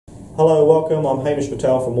Hello, welcome. I'm Hamish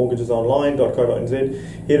Patel from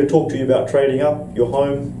mortgagesonline.co.nz, here to talk to you about trading up your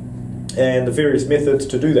home and the various methods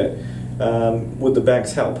to do that with the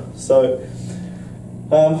bank's help. So,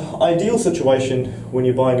 ideal situation when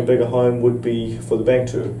you're buying a bigger home would be for the bank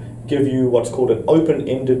to give you what's called an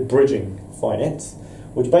open-ended bridging finance,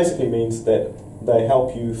 which basically means that they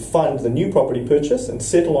help you fund the new property purchase and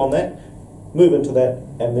settle on that, move into that,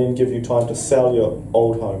 and then give you time to sell your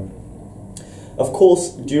old home. Of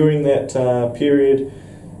course, during that period,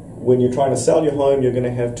 when you're trying to sell your home, you're going to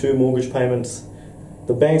have two mortgage payments.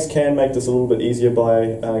 The banks can make this a little bit easier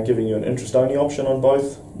by giving you an interest-only option on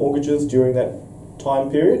both mortgages during that time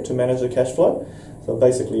period to manage the cash flow. So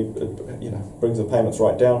basically, it brings the payments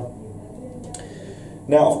right down.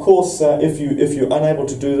 Now, of course, if you're unable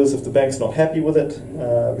to do this, if the bank's not happy with it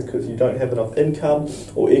because you don't have enough income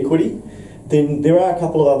or equity, then there are a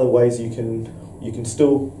couple of other ways you can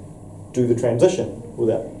still do the transition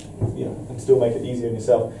without, and still make it easier on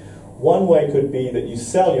yourself. One way could be that you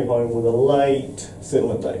sell your home with a late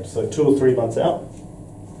settlement date, so 2 or 3 months out,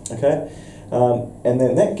 okay? And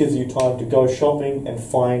then that gives you time to go shopping and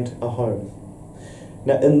find a home.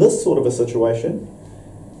 Now, in this sort of a situation,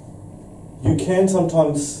 you can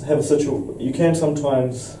sometimes have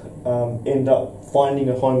end up finding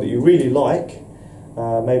a home that you really like.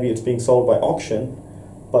 Maybe it's being sold by auction,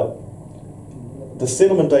 but the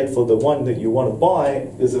settlement date for the one that you want to buy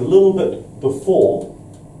is a little bit before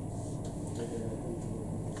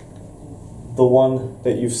the one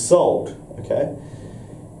that you've sold. Okay,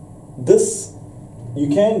 you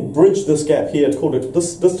can bridge this gap here. It's called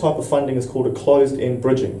this type of funding is called a closed-end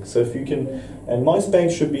bridging. So if you can, and most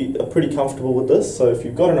banks should be pretty comfortable with this. So if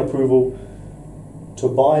you've got an approval to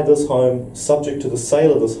buy this home subject to the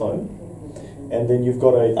sale of this home, and then you've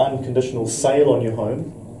got an unconditional sale on your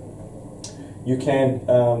home, you can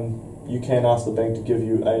ask the bank to give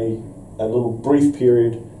you a little brief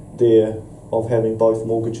period there of having both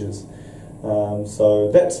mortgages.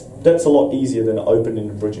 So that's a lot easier than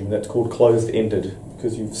open-ended bridging. That's called closed-ended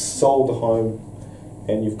because you've sold the home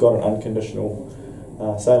and you've got an unconditional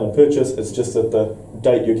sale and purchase. It's just that the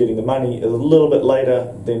date you're getting the money is a little bit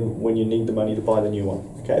later than when you need the money to buy the new one.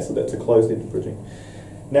 Okay, so that's a closed-ended bridging.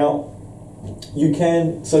 Now,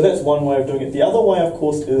 so that's one way of doing it. The other way, of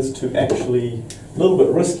course, is to actually, a little bit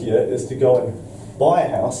riskier, is to go and buy a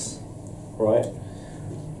house, right?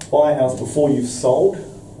 Buy a house before you've sold,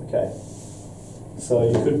 okay? So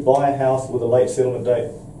you could buy a house with a late settlement date,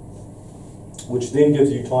 which then gives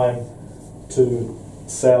you time to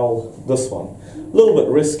sell this one. A little bit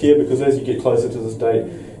riskier because as you get closer to this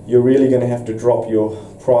date, you're really going to have to drop your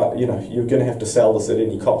price, you're going to have to sell this at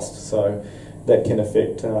any cost. So that can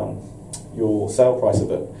affect your sale price a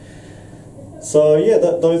bit. So yeah,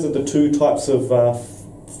 those are the two types of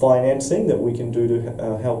financing that we can do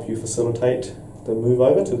to help you facilitate the move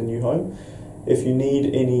over to the new home. If you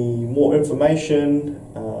need any more information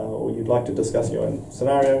or you'd like to discuss your own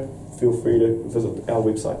scenario, feel free to visit our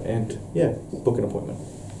website and book an appointment.